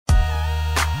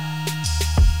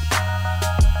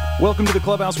Welcome to the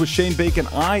Clubhouse with Shane Bacon.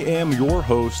 I am your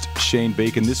host, Shane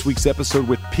Bacon. This week's episode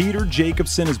with Peter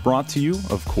Jacobsen is brought to you,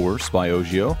 of course, by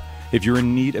Ogio. If you're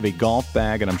in need of a golf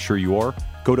bag, and I'm sure you are,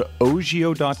 go to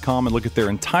Ogio.com and look at their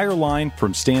entire line,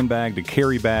 from stand bag to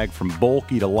carry bag, from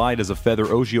bulky to light as a feather.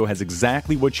 Ogio has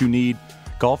exactly what you need.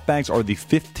 Golf bags are the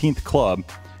 15th club.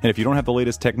 And if you don't have the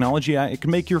latest technology, it can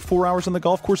make your 4 hours on the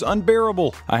golf course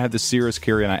unbearable. I have the Cirrus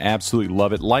carry, and I absolutely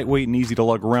love it. Lightweight and easy to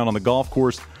lug around on the golf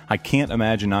course. I can't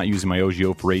imagine not using my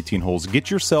Ogio for 18 holes.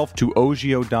 Get yourself to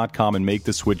Ogio.com and make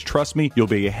the switch. Trust me, you'll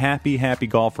be a happy, happy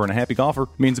golfer, and a happy golfer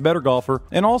means a better golfer.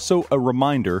 And also a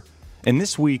reminder, and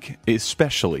this week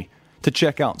especially, to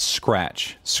check out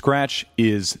Scratch. Scratch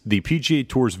is the PGA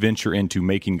Tour's venture into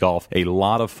making golf a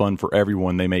lot of fun for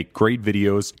everyone. They make great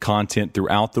videos, content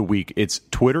throughout the week. It's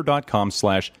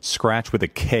twitter.com/Scratch with a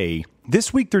K.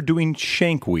 This week they're doing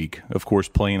Shank Week, of course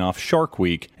playing off Shark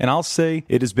Week, and I'll say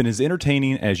it has been as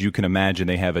entertaining as you can imagine.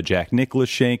 They have a Jack Nicklaus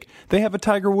shank, they have a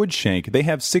Tiger Woods shank, they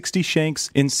have 60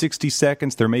 shanks in 60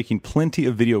 seconds. They're making plenty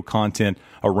of video content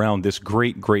around this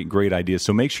great idea,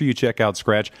 so make sure you check out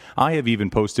Scratch. I have even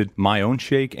posted my own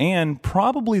shank, and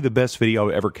probably the best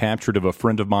video I ever captured of a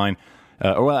friend of mine,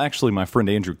 actually my friend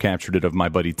Andrew captured it of my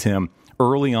buddy Tim,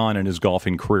 early on in his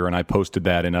golfing career, and I posted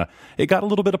that, and it got a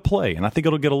little bit of play, and I think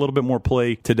it'll get a little bit more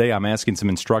play today. I'm asking some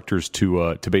instructors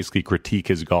to basically critique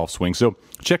his golf swing. So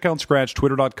check out Scratch,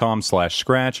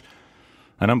 twitter.com/Scratch.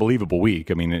 An unbelievable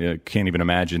week. I mean, I can't even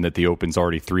imagine that the Open's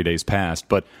already 3 days past,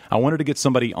 but I wanted to get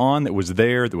somebody on that was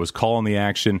there, that was calling the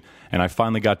action, and I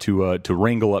finally got to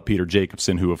wrangle up Peter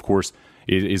Jacobsen, who, of course,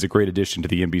 is a great addition to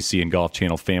the NBC and Golf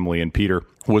Channel family, and Peter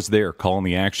was there calling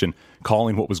the action,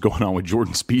 calling what was going on with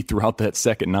Jordan Spieth throughout that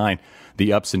second nine,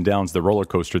 the ups and downs, the roller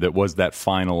coaster that was that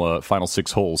final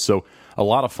 6 holes. So a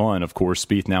lot of fun, of course.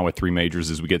 Spieth now with 3 majors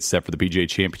as we get set for the PGA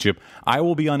Championship. I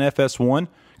will be on FS1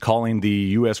 calling the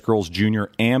U.S. Girls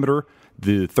Junior Amateur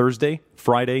the Thursday,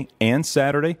 Friday, and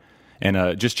Saturday.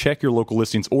 And just check your local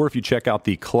listings, or if you check out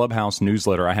the Clubhouse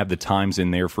newsletter, I have the times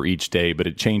in there for each day, but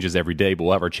it changes every day. But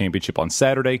we'll have our championship on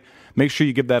Saturday. Make sure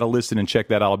you give that a listen and check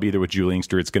that out. I'll be there with Julie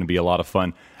Inkster. It's going to be a lot of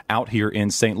fun out here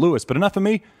in St. Louis. But enough of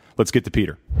me. Let's get to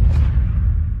Peter.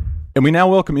 And we now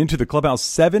welcome into the Clubhouse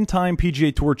 7-time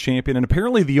PGA Tour champion, and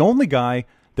apparently the only guy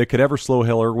that could ever slow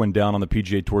Hale Irwin down on the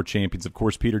PGA Tour champions. Of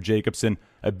course, Peter Jacobsen,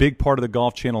 a big part of the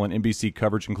Golf Channel and NBC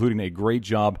coverage, including a great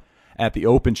job at the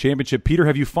Open Championship. Peter,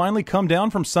 have you finally come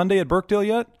down from Sunday at Birkdale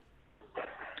yet?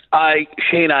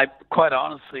 Shane, quite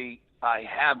honestly, I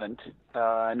haven't.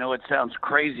 I know it sounds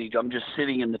crazy. I'm just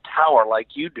sitting in the tower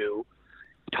like you do,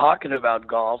 talking about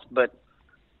golf, but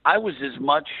I was as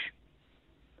much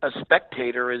a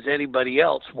spectator as anybody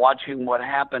else watching what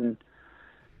happened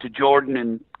to Jordan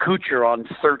and Kuchar on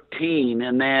 13,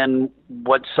 and then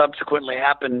what subsequently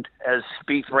happened as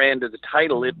Spieth ran to the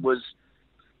title. It was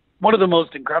one of the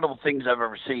most incredible things I've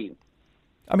ever seen.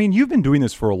 I mean, you've been doing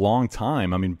this for a long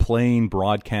time. I mean, playing,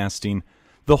 broadcasting,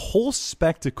 the whole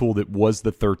spectacle that was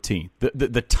the 13th,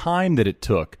 the time that it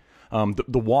took,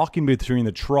 the walking between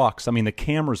the trucks, I mean, the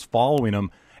cameras following them,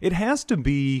 it has to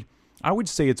be, I would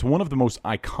say it's one of the most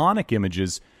iconic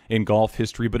images in golf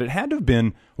history, but it had to have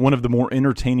been one of the more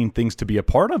entertaining things to be a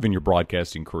part of in your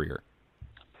broadcasting career.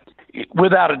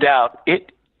 Without a doubt.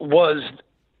 It was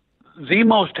the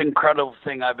most incredible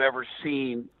thing I've ever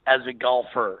seen as a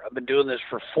golfer. I've been doing this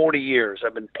for 40 years.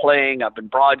 I've been playing, I've been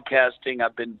broadcasting,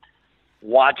 I've been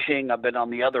watching, I've been on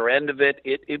the other end of it.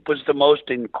 It was the most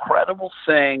incredible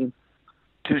thing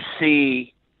to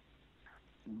see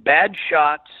bad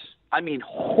shots, I mean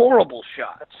horrible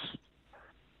shots.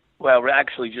 Well,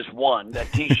 actually just one,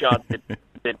 that tee shot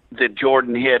that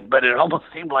Jordan hit, but it almost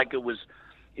seemed like it was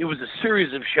a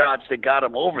series of shots that got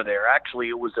him over there. Actually,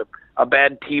 it was a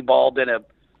bad tee ball, then a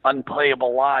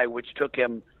unplayable lie, which took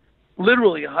him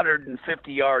literally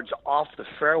 150 yards off the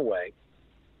fairway.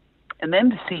 And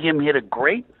then to see him hit a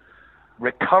great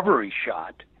recovery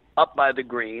shot up by the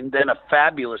green, then a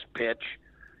fabulous pitch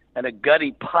and a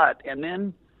gutty putt, and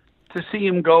then to see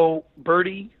him go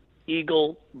birdie,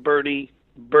 eagle, birdie,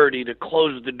 birdie to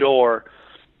close the door.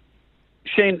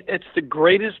 Shane, it's the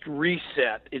greatest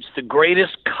reset. It's the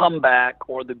greatest comeback,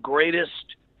 or the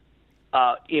greatest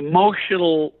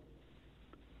emotional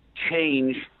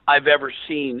change I've ever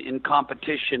seen in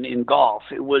competition in golf.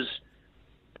 It was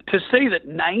to say that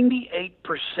 98%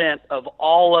 of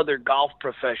all other golf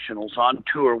professionals on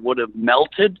tour would have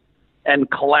melted and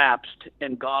collapsed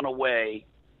and gone away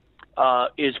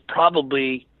is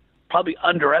probably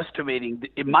underestimating.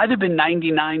 It might have been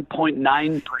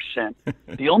 99.9%.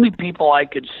 The only people I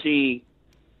could see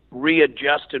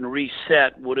readjust and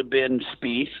reset would have been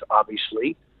Spieth,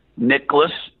 obviously,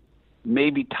 Nicklaus,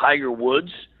 maybe Tiger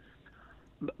Woods,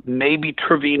 maybe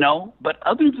Trevino. But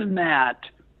other than that,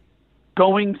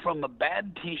 going from a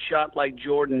bad tee shot like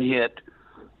Jordan hit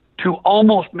to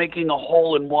almost making a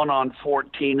hole-in-one on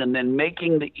 14 and then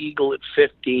making the eagle at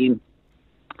 15,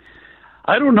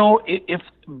 I don't know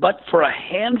but for a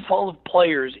handful of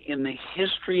players in the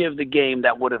history of the game,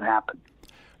 that would have happened.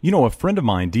 You know, a friend of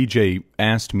mine, DJ,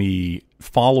 asked me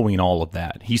following all of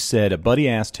that. He said a buddy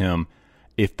asked him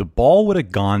if the ball would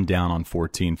have gone down on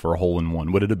 14 for a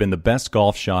hole-in-one, would it have been the best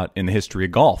golf shot in the history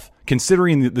of golf,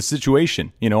 considering the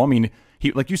situation? You know, I mean,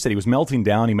 he, like you said, he was melting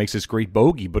down. He makes this great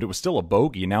bogey, but it was still a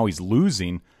bogey, and now he's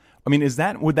losing. I mean,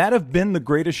 would that have been the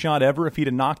greatest shot ever if he'd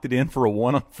have knocked it in for a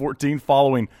 1 on 14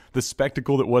 following the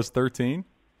spectacle that was 13?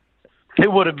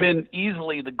 It would have been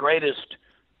easily the greatest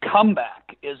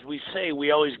comeback. As we say,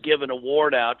 we always give an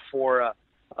award out for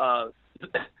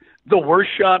the worst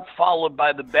shot followed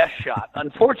by the best shot.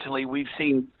 Unfortunately, we've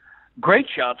seen great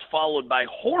shots followed by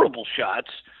horrible shots.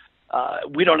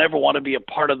 We don't ever want to be a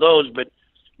part of those, but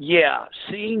yeah,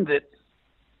 seeing that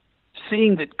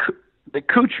the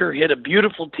Kuchar hit a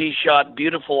beautiful tee shot,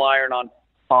 beautiful iron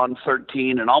on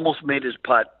 13, and almost made his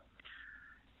putt.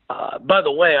 By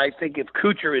the way, I think if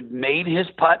Kuchar had made his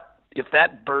putt, if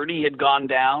that birdie had gone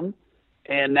down,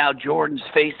 and now Jordan's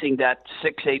facing that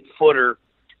 6-8 footer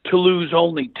to lose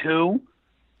only 2,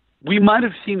 we might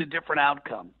have seen a different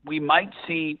outcome. We might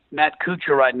see Matt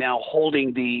Kuchar right now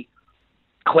holding the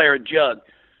claret jug.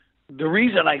 The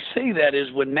reason I say that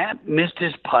is when Matt missed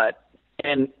his putt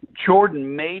and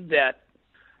Jordan made that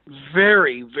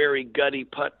very, very gutty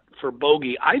putt for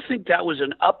bogey, I think that was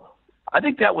an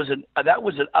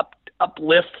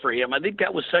uplift for him. I think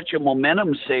that was such a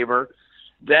momentum saver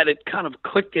that it kind of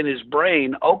clicked in his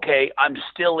brain. Okay, I'm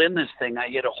still in this thing. I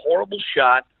hit a horrible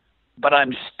shot, but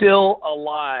I'm still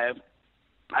alive.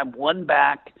 I'm one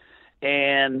back,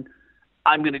 and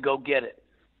I'm going to go get it.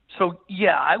 So,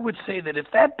 yeah, I would say that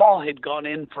if that ball had gone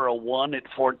in for a 1 at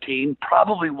 14,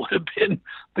 probably would have been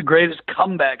the greatest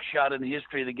comeback shot in the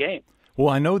history of the game. Well,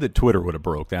 I know that Twitter would have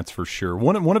broke, that's for sure.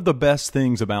 One of the best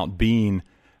things about being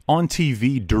on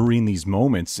TV during these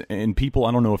moments, and people,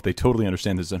 I don't know if they totally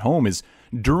understand this at home, is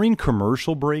during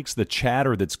commercial breaks, the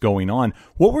chatter that's going on.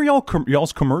 What were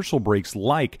y'all's commercial breaks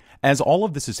like as all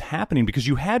of this is happening? Because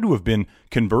you had to have been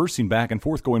conversing back and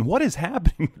forth going, what is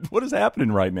happening? What is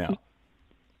happening right now?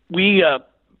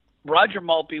 Roger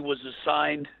Maltby was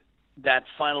assigned that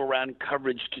final round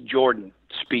coverage to Jordan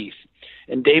Spieth,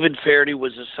 and David Feherty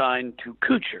was assigned to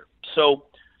Kuchar. So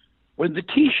when the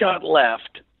tee shot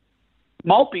left,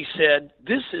 Maltby said,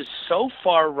 "This is so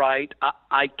far right,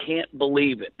 I can't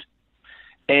believe it."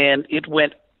 And it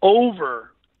went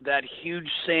over that huge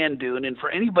sand dune. And for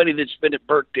anybody that's been at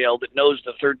Birkdale that knows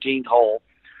the 13th hole,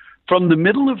 from the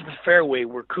middle of the fairway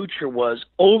where Kuchar was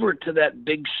over to that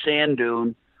big sand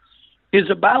dune is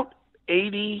about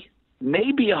 80,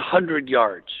 maybe 100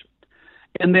 yards.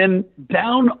 And then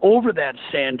down over that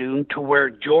sand dune to where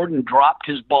Jordan dropped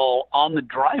his ball on the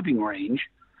driving range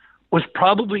was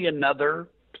probably another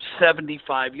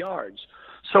 75 yards.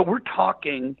 So we're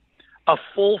talking a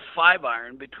full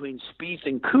 5-iron between Spieth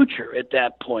and Kuchar at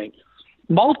that point.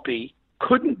 Maltby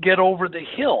couldn't get over the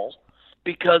hill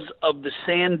because of the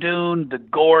sand dune, the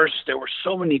gorse. There were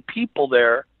so many people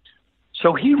there.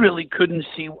 So he really couldn't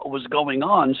see what was going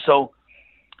on. So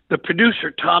the producer,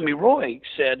 Tommy Roy,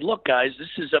 said, "Look, guys,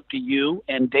 this is up to you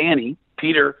and Danny,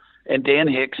 Peter and Dan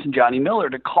Hicks and Johnny Miller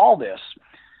to call this."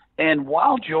 And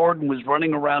while Jordan was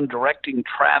running around directing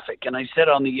traffic, and I said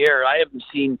on the air, I haven't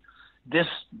seen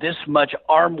this much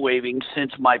arm waving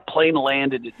since my plane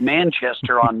landed at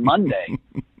Manchester on Monday.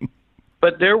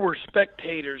 But there were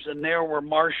spectators, and there were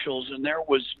marshals, and there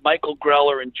was Michael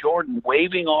Greller and Jordan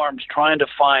waving arms, trying to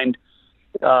find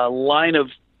line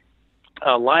of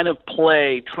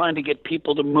play, trying to get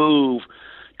people to move,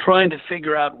 trying to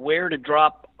figure out where to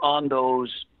drop on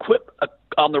those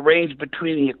on the range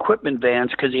between the equipment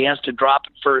vans, because he has to drop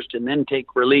it first and then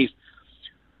take relief.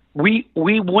 We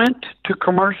went to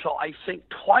commercial, I think,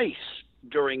 twice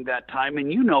during that time,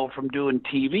 and you know from doing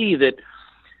TV that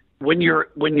when you're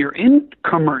in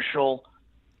commercial,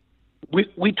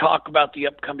 we talk about the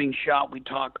upcoming shot, we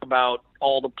talk about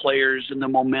all the players and the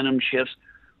momentum shifts.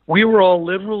 We were all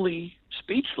literally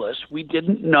speechless. We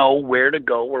didn't know where to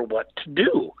go or what to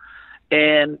do.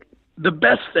 And the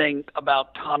best thing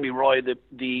about Tommy Roy,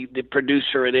 the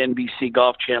producer at NBC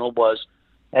Golf Channel, was,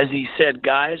 as he said,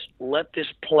 "Guys, let this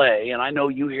play." And I know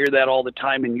you hear that all the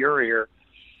time in your ear.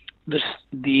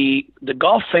 The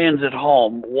golf fans at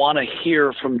home want to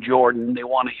hear from Jordan. They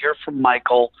want to hear from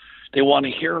Michael. They want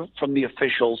to hear from the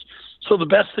officials. So the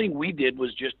best thing we did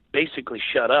was just basically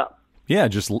shut up. Yeah,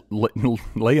 just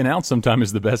laying out sometimes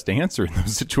is the best answer in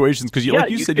those situations because, like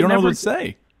you said, you don't know what to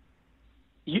say.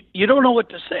 You don't know what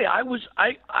to say.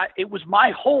 It was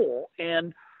my hole,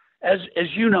 and as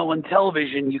you know, in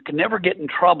television, you can never get in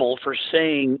trouble for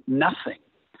saying nothing.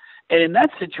 And in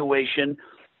that situation,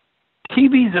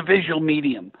 TV is a visual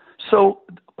medium. So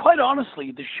quite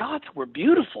honestly, the shots were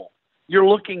beautiful. You're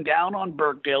looking down on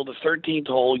Birkdale, the 13th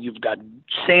hole. You've got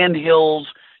sand hills.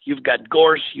 You've got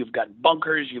gorse. You've got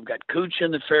bunkers. You've got cooch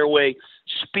in the fairway.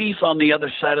 Spieth on the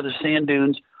other side of the sand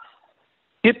dunes.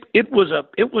 It was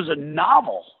a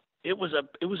novel. It was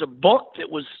a book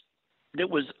that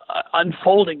was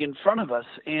unfolding in front of us.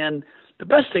 And the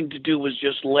best thing to do was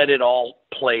just let it all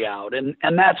play out. And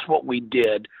that's what we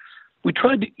did.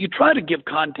 You try to give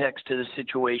context to the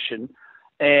situation,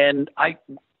 and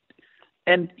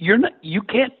you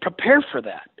can't prepare for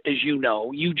that, as you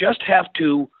know. You just have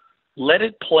to let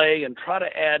it play and try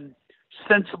to add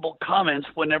sensible comments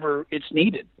whenever it's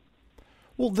needed.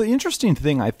 Well, the interesting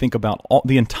thing I think about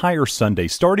the entire Sunday,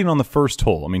 starting on the first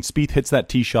hole, I mean, Spieth hits that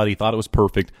tee shot. He thought it was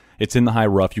perfect. It's in the high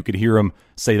rough. You could hear him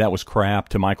say that was crap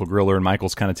to Michael Griller, and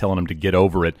Michael's kind of telling him to get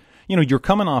over it. You know, you're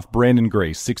coming off Brandon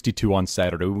Grace, 62 on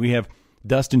Saturday. We have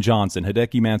Dustin Johnson,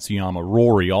 Hideki Matsuyama,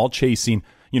 Rory, all chasing,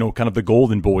 kind of the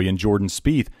golden boy in Jordan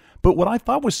Spieth. But what I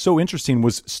thought was so interesting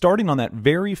was starting on that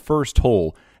very first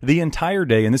hole, the entire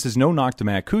day, and this is no knock to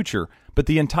Matt Kuchar, but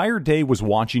the entire day was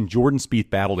watching Jordan Spieth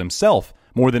battle himself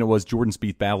more than it was Jordan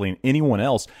Spieth battling anyone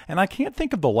else. And I can't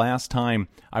think of the last time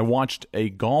I watched a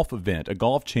golf event, a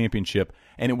golf championship,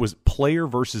 and it was player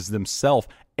versus themselves,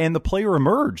 and the player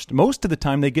emerged. Most of the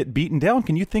time they get beaten down.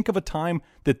 Can you think of a time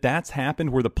that's happened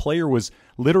where the player was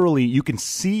literally, you can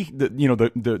see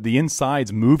the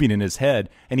insides moving in his head,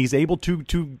 and he's able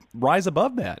to rise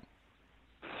above that?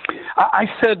 I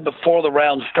said before the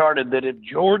round started that if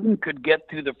Jordan could get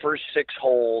through the first 6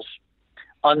 holes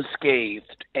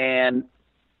unscathed and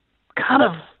kind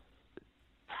of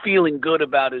feeling good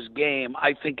about his game,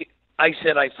 I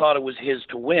thought it was his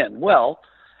to win. Well,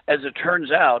 as it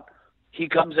turns out, he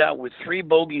comes out with 3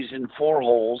 bogeys in 4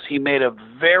 holes. He made a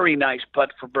very nice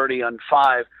putt for birdie on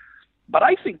 5. But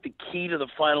I think the key to the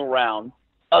final round,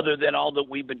 other than all that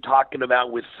we've been talking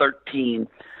about with 13,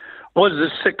 was the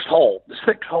 6th hole. The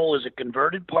 6th hole is a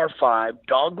converted par 5,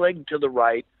 dogleg to the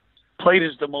right, played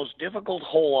as the most difficult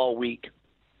hole all week.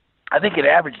 I think it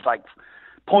averaged like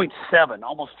 0.7,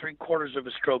 almost 3/4 of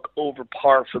a stroke over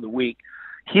par for the week.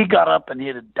 He got up and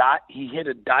hit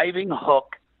a diving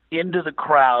hook into the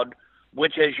crowd,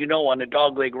 which, as you know, on a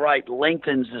dogleg right,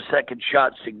 lengthens the second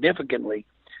shot significantly.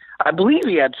 I believe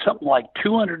he had something like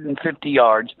 250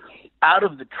 yards out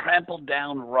of the trampled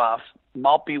down rough.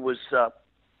 Malpe was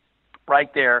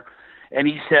right there, and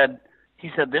he said,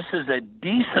 this is a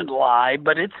decent lie,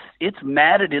 but it's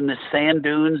matted in the sand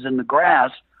dunes and the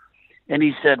grass. And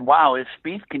he said, wow, if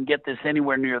Spieth can get this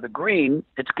anywhere near the green,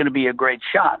 it's going to be a great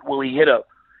shot. Well,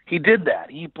 he did that.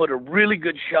 He put a really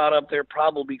good shot up there,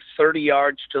 probably 30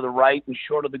 yards to the right and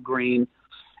short of the green.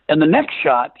 And the next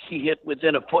shot he hit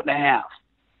within 1.5 feet.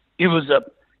 It was an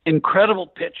incredible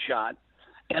pitch shot.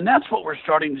 And that's what we're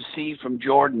starting to see from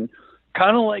Jordan.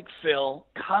 Kind of like Phil,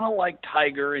 kind of like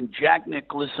Tiger and Jack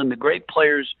Nicklaus and the great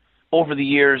players over the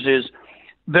years, is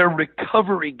their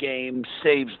recovery game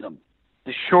saves them.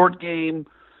 The short game,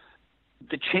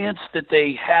 the chance that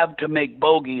they have to make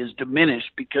bogey is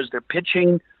diminished because they're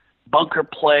pitching, bunker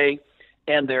play,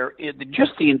 and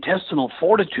just the intestinal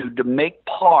fortitude to make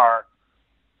par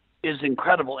is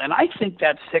incredible. And I think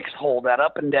that 6th hole, that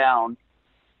up and down,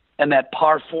 and that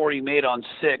par 4 he made on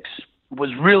 6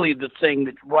 was really the thing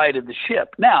that righted the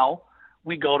ship. Now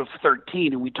we go to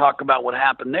 13 and we talk about what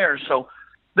happened there. So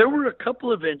there were a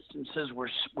couple of instances where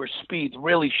Spieth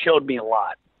really showed me a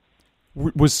lot.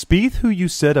 Was Spieth who you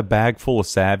said a bag full of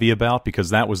savvy about? Because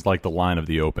that was like the line of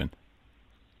the Open.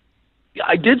 Yeah,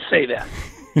 I did say that.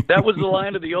 That was the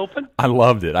line of the Open? I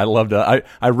loved it.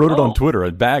 I wrote it on Twitter.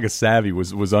 A bag of savvy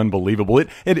was unbelievable.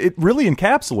 It really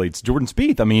encapsulates Jordan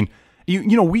Spieth. I mean,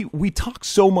 we talk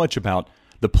so much about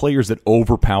the players that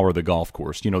overpower the golf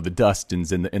course, the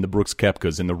Dustins and the Brooks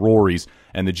Koepkas and the Rorys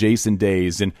and the Jason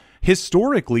Days. And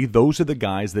historically, those are the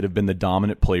guys that have been the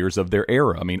dominant players of their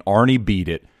era. I mean, Arnie beat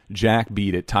it. Jack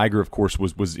beat it. Tiger, of course,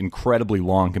 was incredibly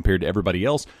long compared to everybody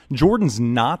else. Jordan's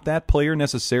not that player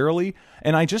necessarily,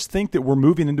 and I just think that we're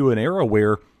moving into an era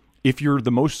where if you're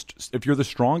the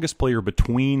strongest player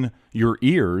between your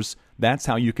ears, that's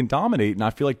how you can dominate, and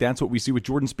I feel like that's what we see with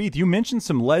Jordan Spieth. You mentioned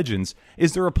some legends.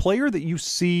 Is there a player that you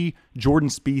see Jordan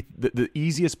Spieth, the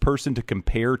easiest person to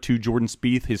compare to Jordan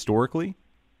Spieth historically?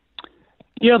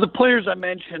 Yeah, the players I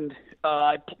mentioned,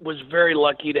 I was very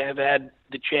lucky to have had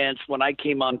the chance when I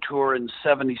came on tour in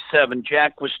 '77.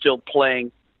 Jack was still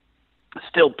playing,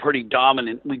 still pretty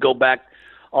dominant. We go back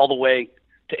all the way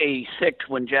to '86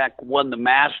 when Jack won the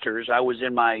Masters. I was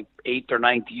in my 8th or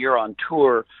 9th year on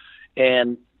tour,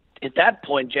 and at that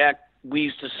point, Jack, we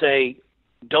used to say,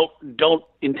 don't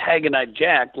antagonize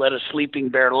Jack, let a sleeping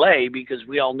bear lay, because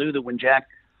we all knew that when Jack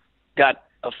got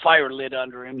a fire lit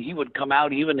under him, he would come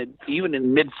out even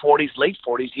in mid-40s, late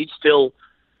 40s, he'd still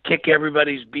kick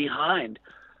everybody's behind.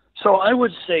 So I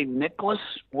would say Nicklaus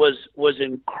was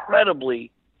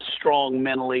incredibly strong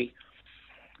mentally.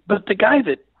 But the guy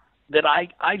that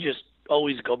I just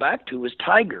always go back to is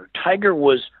Tiger. Tiger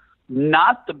was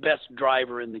not the best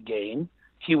driver in the game.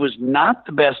 He was not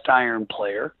the best iron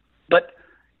player, but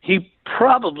he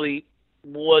probably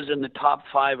was in the top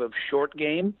 5 of short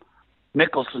game.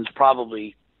 Mickelson's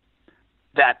probably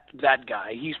that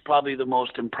guy. He's probably the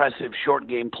most impressive short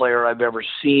game player I've ever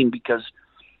seen, because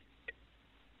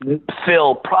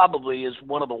Phil probably is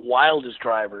one of the wildest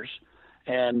drivers,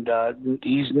 and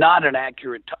he's not an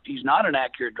accurate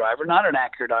driver, not an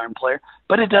accurate iron player.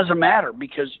 But it doesn't matter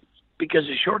because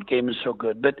the short game is so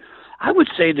good. But I would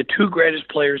say the 2 greatest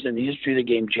players in the history of the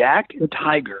game, Jack and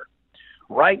Tiger.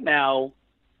 Right now,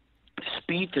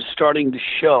 Spieth is starting to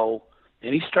show,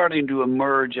 and he's starting to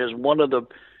emerge as one of the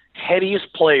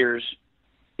headiest players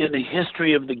in the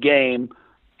history of the game.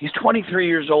 He's 23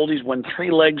 years old. He's won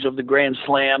 3 legs of the Grand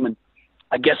Slam, and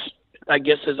I guess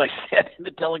as I said in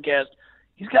the telecast,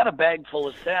 he's got a bag full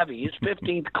of savvy. His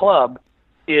 15th club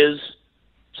is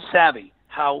savvy.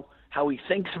 How he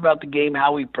thinks about the game,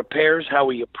 how he prepares, how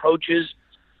he approaches,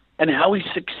 and how he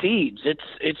succeeds.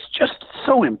 It's just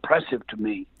so impressive to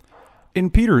me.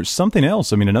 And Peter, something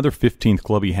else, I mean, another 15th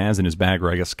club he has in his bag,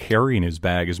 or I guess carrying his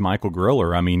bag, is Michael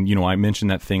Griller. I mean, I mentioned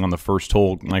that thing on the first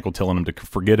hole, Michael telling him to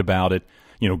forget about it,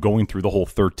 going through the whole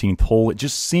 13th hole. It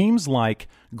just seems like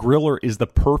Griller is the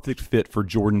perfect fit for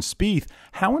Jordan Spieth.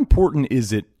 How important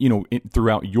is it,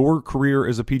 throughout your career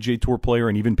as a PGA Tour player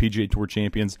and even PGA Tour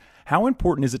champions, how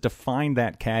important is it to find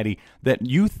that caddy that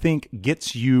you think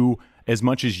gets you as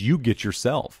much as you get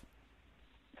yourself?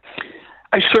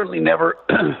 I certainly never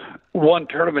won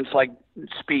tournaments like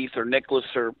Spieth or Nicklaus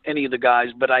or any of the guys,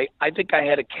 but I think I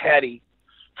had a caddy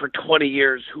for 20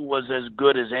 years who was as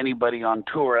good as anybody on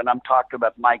tour, and I'm talking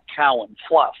about Mike Cowan,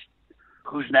 Fluff,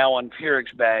 who's now on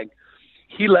Furyk's bag.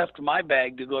 He left my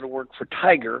bag to go to work for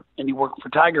Tiger, and he worked for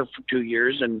Tiger for 2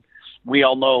 years, and we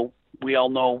all know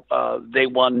they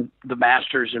won the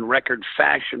Masters in record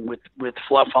fashion with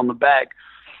Fluff on the bag.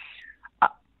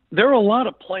 There are a lot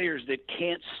of players that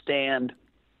can't stand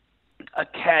a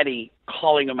caddy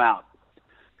calling them out.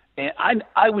 And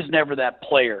I was never that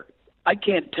player. I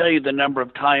can't tell you the number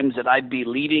of times that I'd be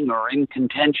leading or in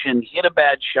contention, hit a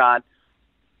bad shot,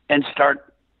 and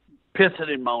start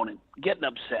pissing and moaning, getting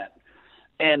upset.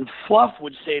 And Fluff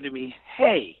would say to me,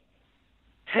 hey,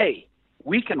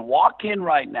 we can walk in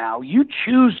right now. You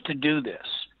choose to do this.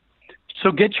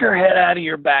 So get your head out of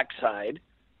your backside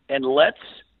and let's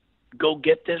go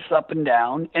get this up and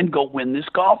down and go win this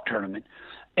golf tournament.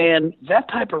 And that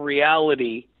type of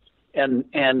reality and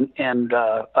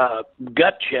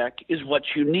gut check is what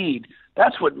you need.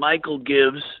 That's what Michael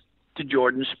gives to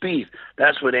Jordan Spieth.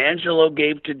 That's what Angelo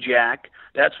gave to Jack.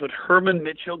 That's what Herman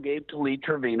Mitchell gave to Lee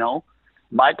Trevino.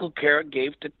 Michael Carrick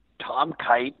gave to Tom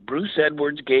Kite. Bruce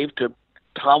Edwards gave to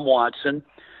Tom Watson.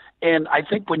 And I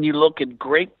think when you look at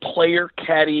great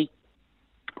player-caddy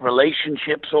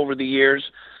relationships over the years,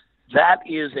 that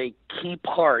is a key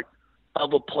part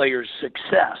of a player's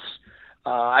success.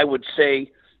 I would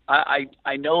say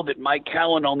I know that Mike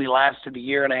Cowan only lasted a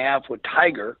year and a half with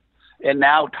Tiger, and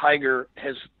now Tiger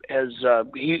has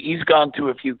he's gone through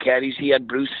a few caddies. He had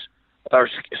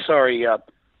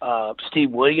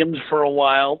Steve Williams for a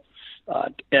while,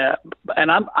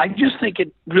 and I just think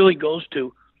it really goes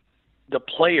to the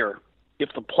player.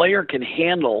 If the player can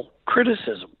handle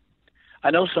criticism,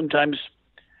 I know sometimes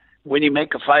when you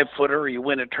make a 5-footer or you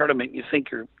win a tournament, you think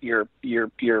you're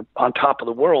on top of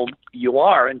the world. You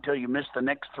are until you miss the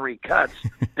next 3 cuts.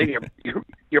 Then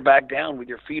you're back down with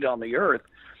your feet on the earth.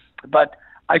 But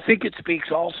I think it speaks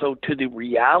also to the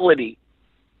reality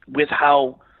with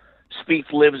how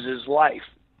Spieth lives his life,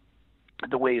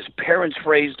 the way his parents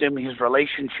raised him, his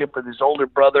relationship with his older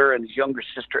brother and his younger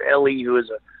sister Ellie, who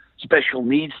is a special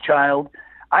needs child.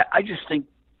 I just think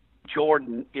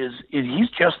Jordan he's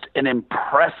just an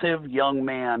impressive young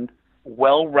man,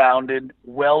 well-rounded,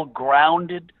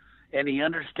 well-grounded, and he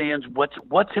understands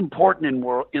what's important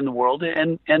in the world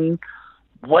and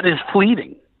what is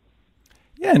fleeting.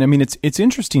 Yeah, and I mean, it's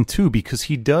interesting, too, because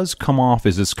he does come off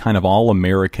as this kind of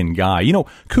all-American guy.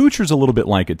 Kuchar's a little bit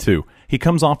like it, too. he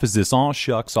comes off as this aw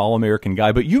shucks All-American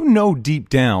guy, but you know deep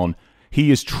down he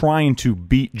is trying to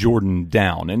beat Jordan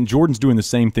down, and Jordan's doing the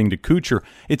same thing to Kuchar.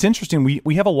 It's interesting.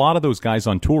 We have a lot of those guys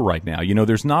on tour right now. You know,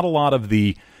 there's not a lot of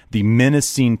the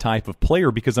menacing type of player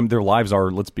because their lives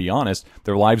are, let's be honest,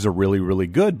 their lives are really, really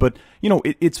good. But, you know,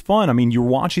 it's fun. I mean, you're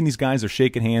watching these guys, they're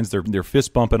shaking hands, they're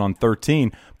fist bumping on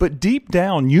 13. But deep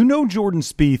down, you know Jordan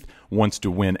Spieth wants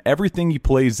to win everything he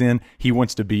plays in. He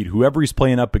wants to beat whoever he's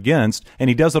playing up against, and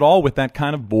he does it all with that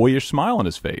kind of boyish smile on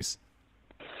his face.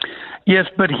 Yes,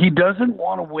 but he doesn't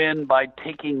want to win by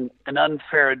taking an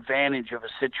unfair advantage of a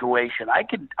situation. I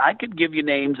could give you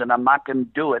names, and I'm not going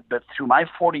to do it, but through my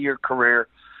 40-year career,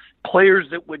 players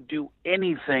that would do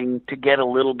anything to get a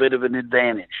little bit of an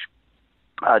advantage.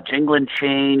 Jingling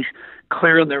change,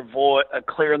 clearing their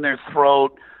clearing their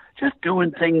throat, just doing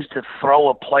things to throw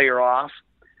a player off.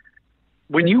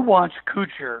 When you watch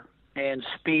Kuchar and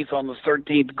Spieth on the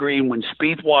 13th green, when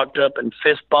Spieth walked up and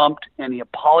fist bumped and he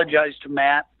apologized to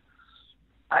Matt,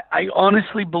 I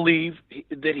honestly believe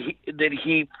that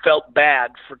he felt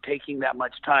bad for taking that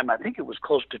much time. I think it was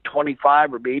close to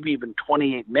 25 or maybe even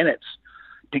 28 minutes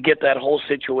to get that whole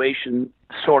situation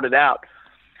sorted out.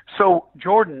 So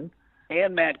Jordan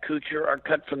and Matt Kuchar are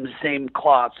cut from the same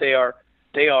cloth. They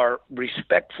are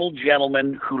respectful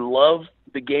gentlemen who love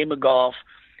the game of golf,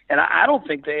 and I don't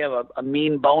think they have a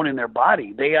mean bone in their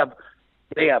body. They have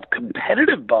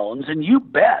competitive bones, and you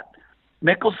bet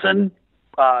Mickelson,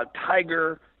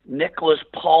 Tiger, Nicholas,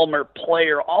 Palmer,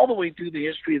 Player, all the way through the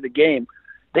history of the game,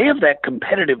 they have that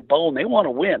competitive bone. They want to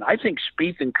win. I think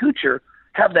Spieth and Kuchar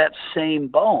have that same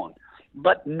bone,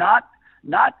 but not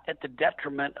at the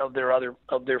detriment of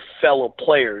their fellow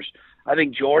players. I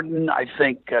think Jordan, I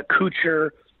think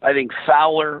Kuchar, I think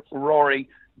Fowler, Rory,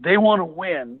 they want to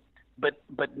win,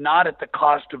 but not at the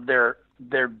cost of their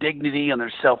dignity and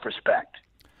their self-respect.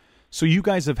 So you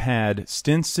guys have had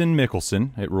Stinson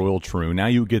Mickelson at Royal Troon. Now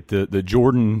you get the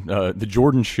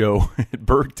Jordan show at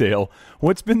Birkdale.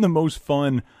 What's been the most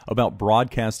fun about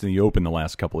broadcasting the Open the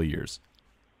last couple of years?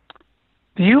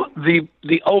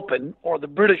 The Open, or the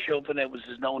British Open, it was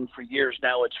known for years.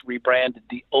 Now it's rebranded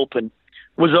the Open,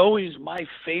 was always my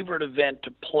favorite event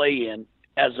to play in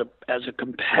as a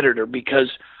competitor, because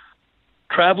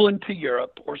traveling to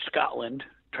Europe or Scotland,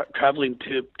 traveling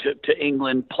to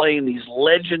England, playing these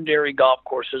legendary golf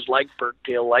courses like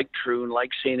Birkdale, like Troon,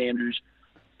 like St. Andrews,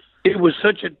 it was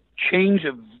such a change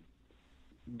of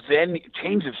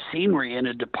scenery and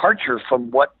a departure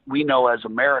from what we know as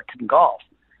American golf.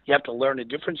 You have to learn a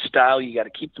different style. You got to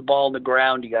keep the ball on the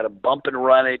ground. You got to bump and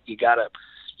run it. You got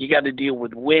to deal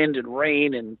with wind and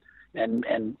rain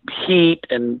and heat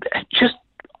and just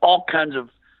all kinds of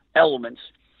elements.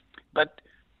 But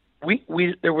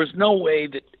there was no way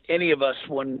that any of us,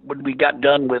 when we got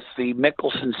done with the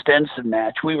Mickelson-Stenson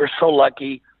match, we were so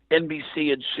lucky.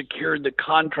 NBC had secured the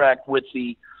contract with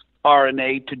the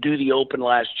R&A to do the Open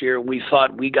last year. And we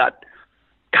thought we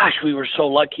were so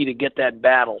lucky to get that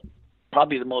battle.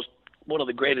 Probably one of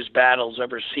the greatest battles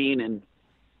ever seen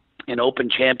in Open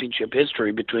Championship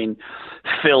history between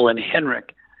Phil and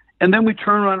Henrik. And then we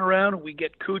turn around and we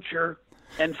get Kuchar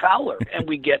and Fowler, and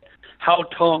we get Hao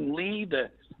Tong Lee, the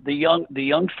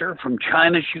youngster from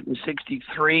China, shooting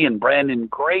 63, and Brandon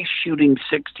Grace shooting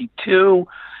 62.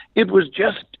 It was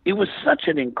such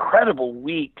an incredible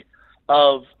week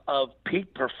of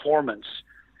peak performance,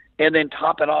 and then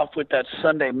top it off with that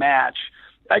Sunday match.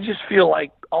 I just feel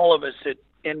like all of us at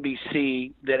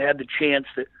NBC that had the chance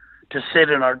to sit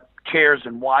in our chairs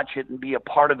and watch it and be a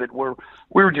part of it, we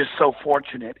were just so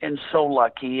fortunate and so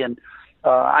lucky, and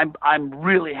I'm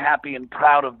really happy and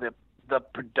proud of the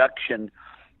production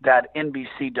that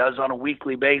NBC does on a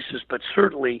weekly basis, but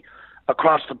certainly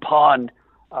across the pond,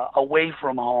 away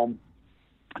from home,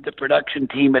 the production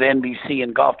team at NBC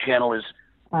and Golf Channel is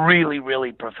really,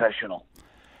 really professional.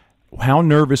 How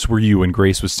nervous were you when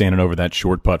Grace was standing over that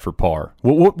short putt for par?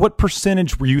 What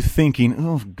percentage were you thinking,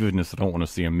 oh, goodness, I don't want to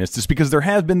see him miss this? Because there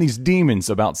have been these demons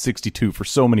about 62 for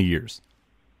so many years.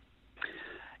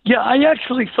 Yeah, I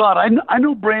actually thought, I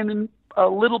know Brandon a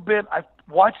little bit. I've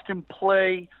watched him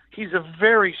play. He's a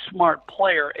very smart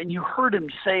player, and you heard him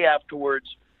say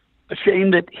afterwards,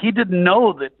 Shane, that he didn't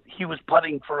know that he was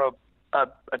putting for a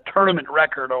tournament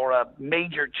record or a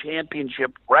major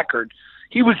championship record.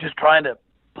 He was just trying to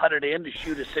putt it in to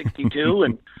shoot a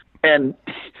 62 and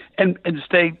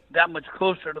stay that much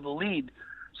closer to the lead.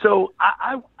 So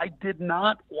I did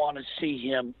not want to see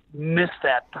him miss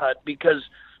that putt, because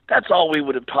that's all we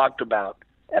would have talked about.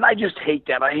 And I just hate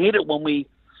that. I hate it when we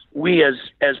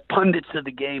as pundits of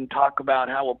the game talk about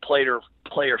how a player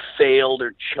failed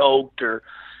or choked or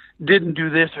didn't do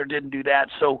this or didn't do that.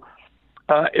 So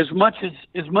As much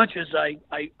as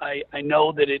I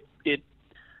know that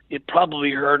it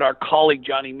probably hurt our colleague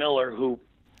Johnny Miller, who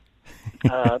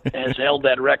has held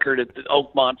that record at the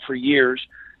Oakmont for years.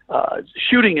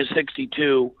 Shooting a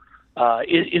 62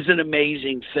 is an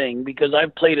amazing thing, because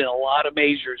I've played in a lot of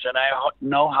majors and I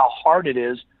know how hard it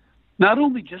is. Not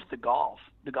only just the golf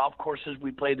courses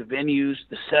we play, the venues,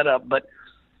 the setup, but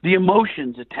the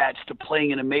emotions attached to playing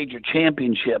in a major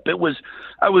championship. I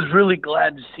was really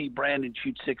glad to see Brandon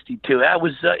shoot 62.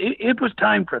 It was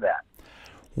time for that.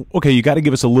 Okay, you got to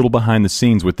give us a little behind the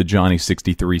scenes with the Johnny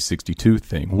 63-62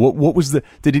 thing. What was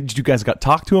did you guys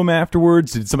talk to him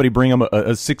afterwards? Did somebody bring him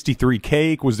a 63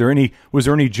 cake? Was there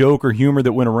any joke or humor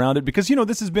that went around it? Because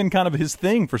this has been kind of his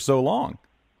thing for so long.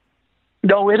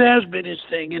 No, it has been his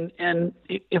thing, and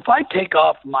if I take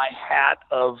off my hat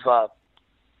of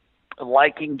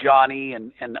liking Johnny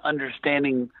and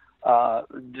understanding that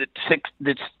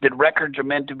records are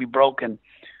meant to be broken,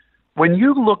 when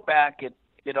you look back at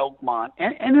Oakmont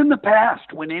and in the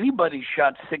past, when anybody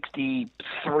shot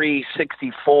 63,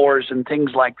 64s and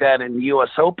things like that in U.S.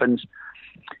 Opens,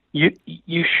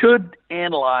 you should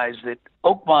analyze that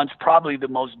Oakmont's probably the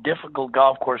most difficult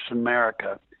golf course in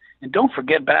America. And don't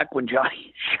forget, back when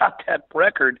Johnny shot that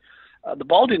record, the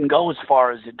ball didn't go as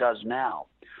far as it does now.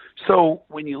 So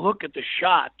when you look at the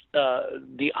shot,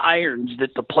 the irons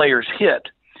that the players hit,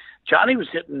 Johnny was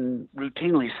hitting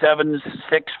routinely 7s,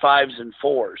 6, 5s, and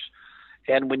 4s.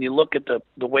 And when you look at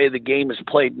the way the game is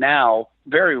played now,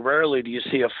 very rarely do you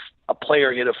see a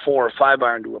player hit a 4 or 5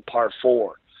 iron to a par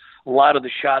 4. A lot of the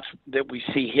shots that we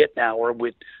see hit now are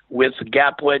with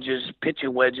gap wedges,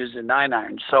 pitching wedges, and 9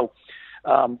 irons. So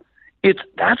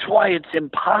that's why it's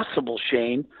impossible,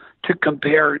 Shane, to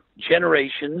compare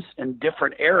generations and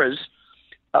different eras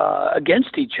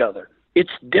against each other.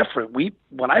 It's different.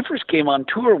 When I first came on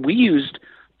tour, we used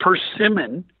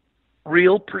persimmon,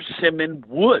 real persimmon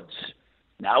woods.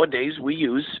 Nowadays, we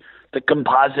use the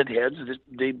composite heads,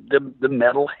 the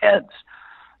metal heads.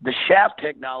 The shaft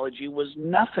technology was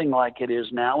nothing like it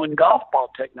is now, and golf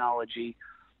ball technology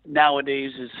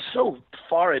nowadays is so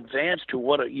far advanced to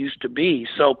what it used to be.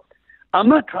 So I'm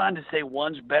not trying to say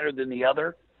one's better than the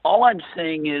other. All I'm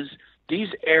saying is these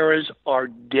eras are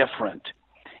different.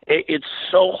 It's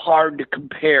so hard to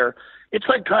compare. It's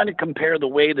like trying to compare the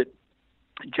way that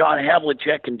John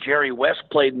Havlicek and Jerry West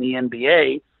played in the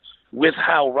NBA with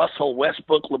how Russell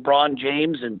Westbrook, LeBron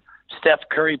James, and Steph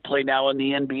Curry play now in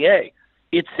the NBA.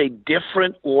 It's a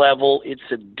different level. It's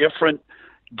a different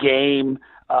game.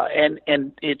 And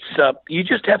it's you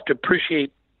just have to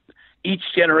appreciate each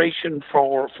generation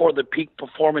for the peak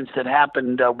performance that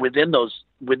happened within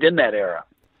that era.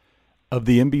 Of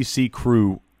the NBC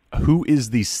crew, who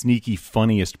is the sneaky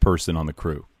funniest person on the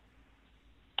crew?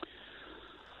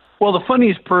 Well, the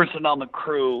funniest person on the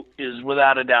crew is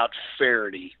without a doubt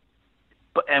Faraday,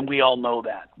 and we all know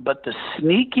that. But the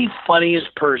sneaky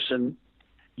funniest person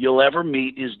you'll ever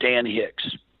meet is Dan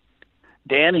Hicks.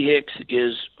 Dan Hicks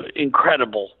is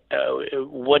incredible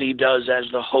what he does as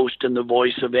the host and the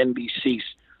voice of NBC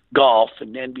Golf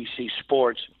and NBC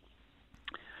Sports.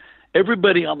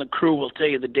 Everybody on the crew will tell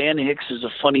you that Dan Hicks is the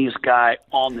funniest guy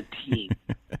on the team.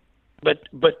 But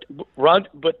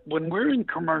when we're in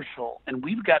commercial and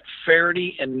we've got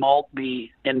Faraday and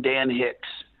Maltby and Dan Hicks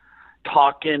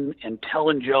talking and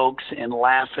telling jokes and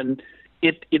laughing,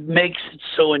 it makes it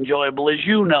so enjoyable. As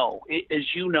you know,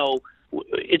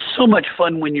 it's so much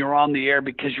fun when you're on the air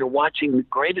because you're watching the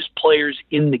greatest players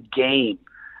in the game.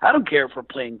 I don't care if we're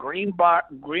playing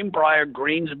Greenbrier,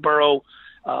 Greensboro,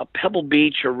 Pebble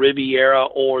Beach or Riviera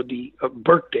or the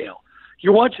Birkdale.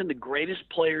 You're watching the greatest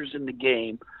players in the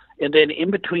game, and then in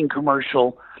between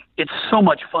commercial, it's so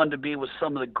much fun to be with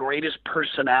some of the greatest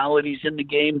personalities in the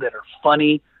game that are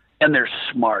funny and they're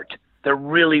smart. They're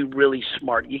really, really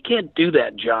smart. You can't do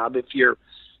that job if you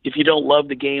don't love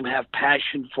the game, have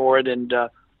passion for it, and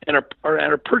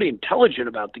are pretty intelligent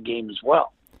about the game as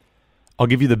well. I'll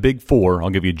give you the big four.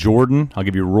 I'll give you Jordan, I'll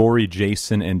give you Rory,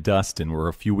 Jason, and Dustin. We're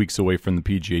a few weeks away from the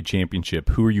PGA Championship.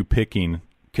 Who are you picking,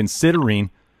 considering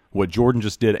what Jordan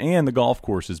just did and the golf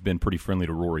course has been pretty friendly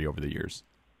to Rory over the years?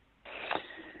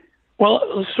 Well,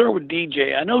 let's start with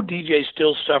DJ. I know DJ's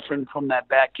still suffering from that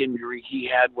back injury he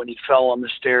had when he fell on the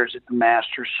stairs at the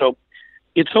Masters, so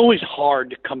it's always hard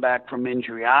to come back from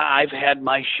injury. I've had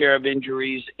my share of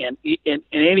injuries, and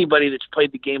anybody that's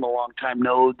played the game a long time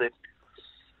knows that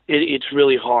it's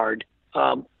really hard.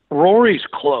 Rory's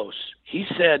close. He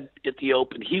said at the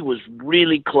Open he was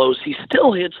really close. He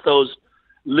still hits those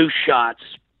loose shots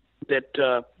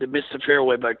that miss the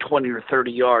fairway by 20 or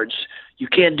 30 yards. You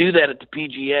can't do that at the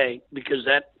PGA because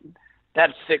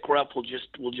that thick rough will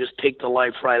just take the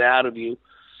life right out of you.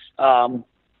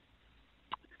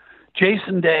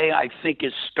 Jason Day, I think,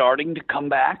 is starting to come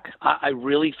back. I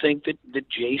really think that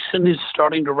Jason is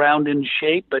starting to round in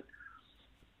shape. But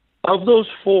of those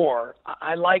four,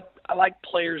 I like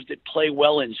players that play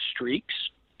well in streaks.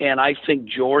 And I think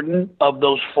Jordan, of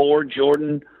those four,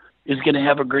 Jordan is going to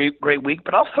have a great week.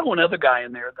 But I'll throw another guy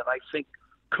in there that I think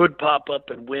could pop up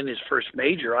and win his first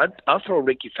major. I'll throw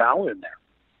Ricky Fowler in there.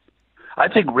 I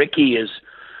think Ricky's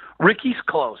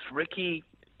close. Ricky,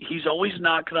 he's always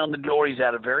knocking on the door. He's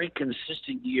had a very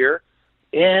consistent year.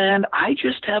 And I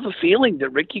just have a feeling that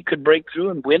Ricky could break through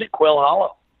and win at Quail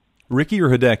Hollow. Ricky or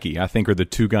Hideki, I think, are the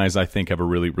two guys I think have a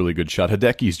really, really good shot.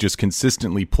 Hideki's just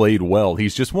consistently played well.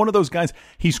 He's just one of those guys.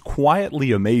 He's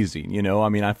quietly amazing, you know? I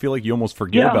mean, I feel like you almost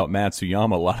forget about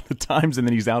Matsuyama a lot of the times, and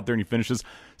then he's out there and he finishes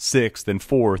 6th and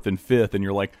 4th and 5th, and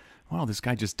you're like, wow, this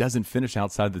guy just doesn't finish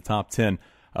outside the top 10.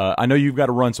 I know you've got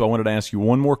to run, so I wanted to ask you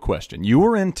one more question. You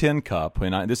were in Tin Cup,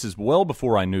 and this is well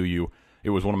before I knew you.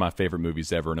 It was one of my favorite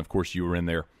movies ever, and of course you were in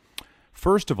there.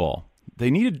 First of all, they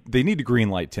need to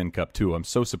greenlight Tin Cup too. I'm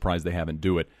so surprised they haven't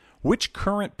do it. Which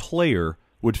current player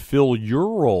would fill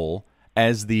your role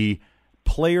as the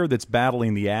player that's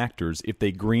battling the actors if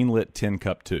they greenlit Tin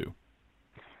Cup 2?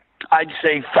 I'd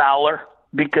say Fowler,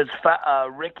 because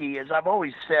Ricky, as I've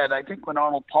always said, I think when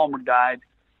Arnold Palmer died,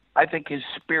 I think his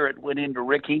spirit went into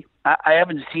Ricky. I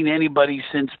haven't seen anybody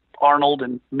since Arnold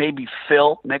and maybe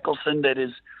Phil Mickelson that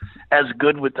is as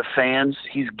good with the fans.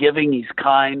 He's giving, he's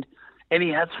kind, and he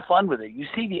has fun with it. You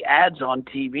see the ads on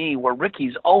TV where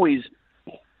Ricky's always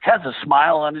has a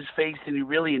smile on his face and he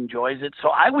really enjoys it. So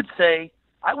I would say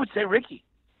Ricky.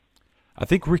 I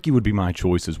think Ricky would be my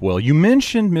choice as well. You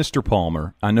mentioned Mr.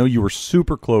 Palmer. I know you were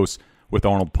super close with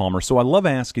Arnold Palmer, so I love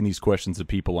asking these questions to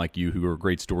people like you who are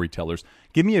great storytellers.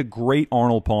 Give me a great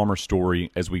Arnold Palmer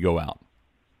story as we go out.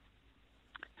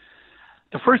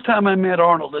 The first time I met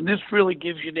Arnold, and this really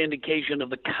gives you an indication of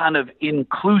the kind of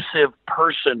inclusive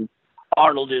person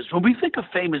Arnold is. When we think of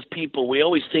famous people, we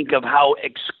always think of how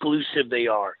exclusive they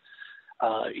are.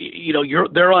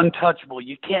 They're untouchable.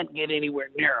 You can't get anywhere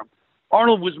near them.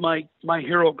 Arnold was my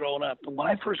hero growing up. And when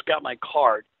I first got my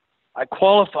card, I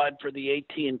qualified for the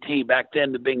AT&T, back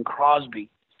then the Bing Crosby,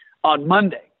 on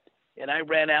Monday. And I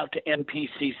ran out to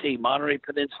MPCC, Monterey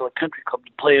Peninsula Country Club,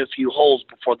 to play a few holes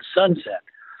before the sunset.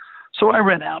 So I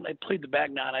ran out and I played the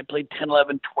back nine. I played 10,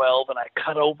 11, 12, and I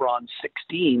cut over on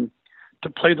 16 to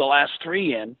play the last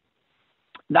 3 in,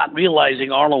 not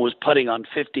realizing Arnold was putting on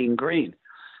 15 green.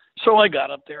 So I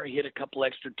got up there, I hit a couple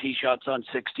extra tee shots on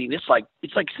 16. It's like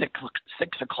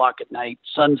 6 o'clock at night,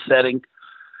 sun setting.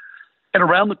 And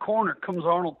around the corner comes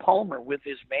Arnold Palmer with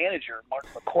his manager, Mark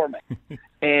McCormick.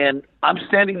 And I'm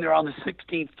standing there on the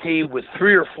 16th tee with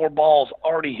 3 or 4 balls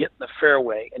already hitting the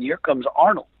fairway. And here comes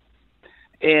Arnold.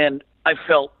 And I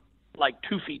felt like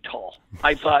 2 feet tall.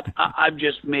 I thought, I've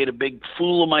just made a big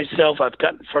fool of myself. I've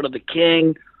got in front of the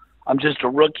king. I'm just a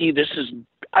rookie.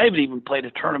 I haven't even played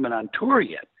a tournament on tour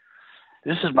yet.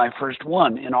 This is my first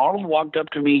one. And Arnold walked up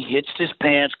to me, hitched his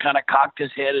pants, kind of cocked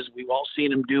his head, as we've all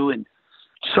seen him do in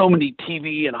so many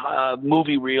TV and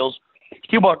movie reels.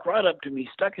 He walked right up to me,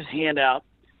 stuck his hand out,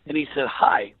 and he said,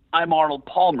 "Hi, I'm Arnold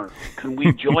Palmer. Can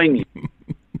we join you?"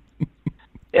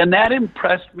 And that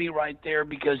impressed me right there,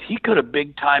 because he could have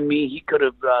big-timed me. He could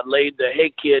have laid the,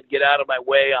 "Hey, kid, get out of my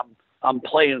way. I'm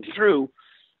playing through."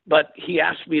 But he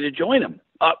asked me to join him.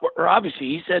 Or obviously,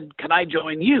 he said, "Can I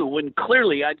join you?" When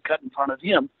clearly I'd cut in front of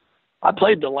him. I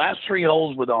played the last 3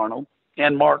 holes with Arnold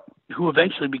and Mark, who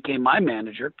eventually became my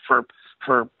manager for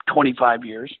 25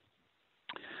 years.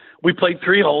 We played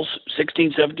 3 holes,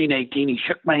 16, 17, 18. He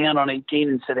shook my hand on 18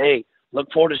 and said, "Hey,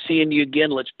 look forward to seeing you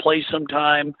again. Let's play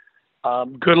sometime.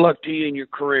 Good luck to you in your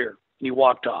career." And he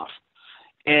walked off.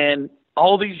 And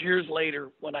all these years later,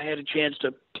 when I had a chance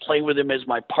to play with him as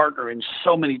my partner in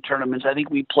so many tournaments, I think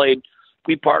we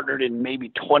partnered in maybe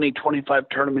 20, 25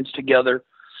 tournaments together.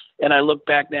 And I look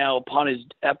back now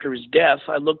after his death,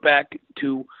 I look back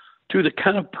to the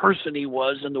kind of person he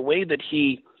was and the way that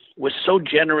he was so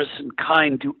generous and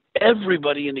kind to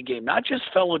everybody in the game, not just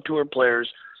fellow tour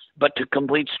players, but to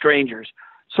complete strangers.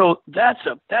 So that's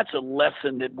a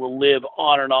lesson that will live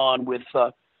on and on with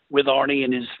Arnie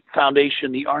and his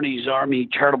foundation, the Arnie's Army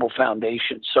Charitable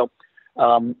Foundation. So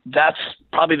that's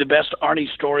probably the best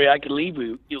Arnie story I can leave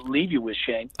you with,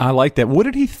 Shane. I like that. What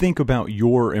did he think about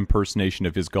your impersonation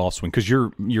of his golf swing? Because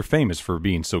you're famous for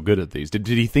being so good at these. Did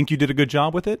he think you did a good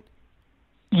job with it?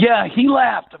 Yeah, he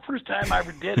laughed. The first time I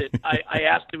ever did it, I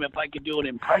asked him if I could do an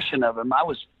impression of him. I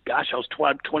was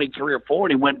 23 or 4,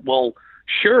 and he went, "Well,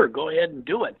 sure, go ahead and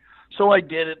do it." So I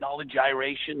did it, and all the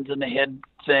gyrations and the head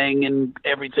thing and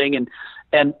everything.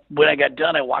 And when I got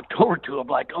done, I walked over to him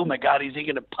like, oh, my God, is he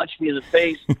going to punch me in the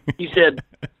face? He said,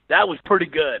 that was pretty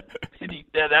good. And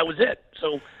that was it.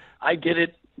 So I did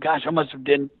it. Gosh, I must have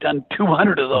done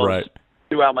 200 of those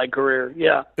throughout my career.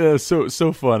 Yeah. So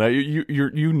fun.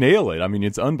 You nail it. I mean,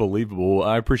 it's unbelievable.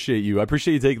 I appreciate you. I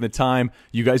appreciate you taking the time.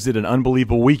 You guys did an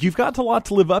unbelievable week. You've got a lot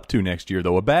to live up to next year,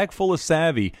 though. A bag full of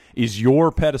savvy is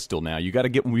your pedestal now. You got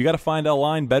to find a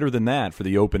line better than that for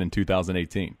the Open in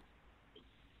 2018.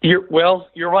 You're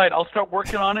right. I'll start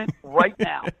working on it right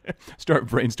now. Start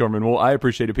brainstorming. Well, I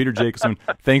appreciate it. Peter Jacobsen,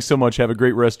 thanks so much. Have a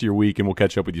great rest of your week, and we'll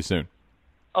catch up with you soon.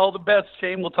 All the best,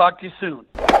 Shane. We'll talk to you soon.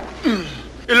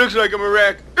 It looks like I'm a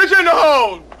wreck. It's in the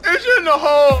hole! It's in the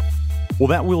hole! Well,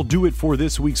 that will do it for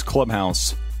this week's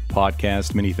Clubhouse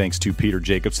podcast. Many thanks to Peter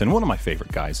Jacobsen, one of my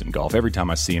favorite guys in golf. Every time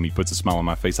I see him, he puts a smile on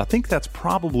my face. I think that's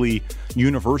probably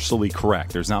universally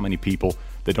correct. There's not many people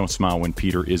that don't smile when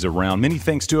Peter is around. Many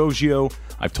thanks to Ogio.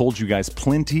 I've told you guys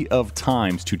plenty of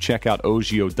times to check out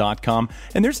Ogio.com,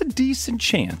 and there's a decent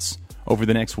chance over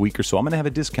the next week or so I'm going to have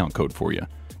a discount code for you.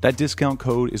 That discount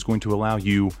code is going to allow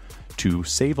you to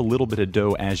save a little bit of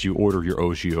dough as you order your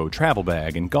Ogio travel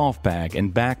bag and golf bag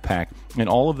and backpack and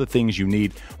all of the things you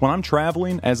need. When I'm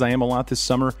traveling, as I am a lot this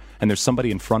summer, and there's somebody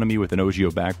in front of me with an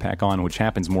Ogio backpack on, which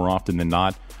happens more often than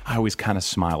not, I always kind of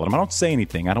smile at them. I don't say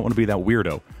anything. I don't want to be that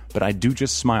weirdo, but I do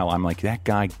just smile. I'm like, that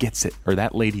guy gets it, or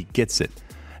that lady gets it.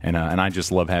 And I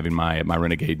just love having my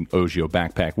Renegade Ogio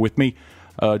backpack with me.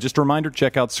 Just a reminder,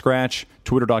 check out Scratch,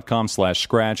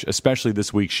 twitter.com/Scratch. Especially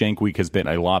this week, Shank Week has been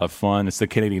a lot of fun. It's the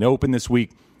Canadian Open this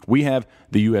week. We have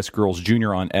the U.S. Girls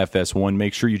Junior on FS1.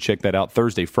 Make sure you check that out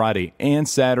Thursday, Friday, and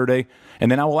Saturday. And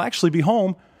then I will actually be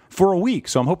home for a week.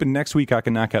 So I'm hoping next week I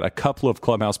can knock out a couple of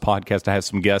Clubhouse podcasts. I have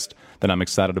some guests that I'm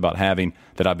excited about having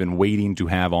that I've been waiting to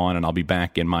have on, and I'll be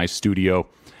back in my studio.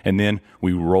 And then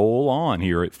we roll on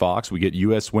here at Fox. We get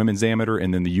U.S. Women's Amateur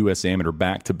and then the U.S. Amateur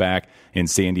back-to-back in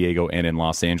San Diego and in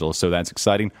Los Angeles. So that's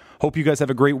exciting. Hope you guys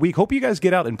have a great week. Hope you guys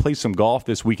get out and play some golf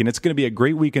this weekend. It's going to be a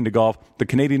great weekend to golf. The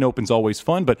Canadian Open's always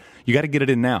fun, but you got to get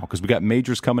it in now because we got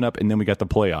majors coming up and then we got the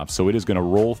playoffs. So it is going to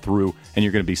roll through, and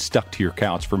you're going to be stuck to your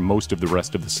couch for most of the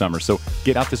rest of the summer. So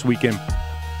get out this weekend,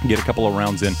 get a couple of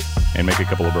rounds in, and make a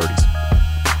couple of birdies.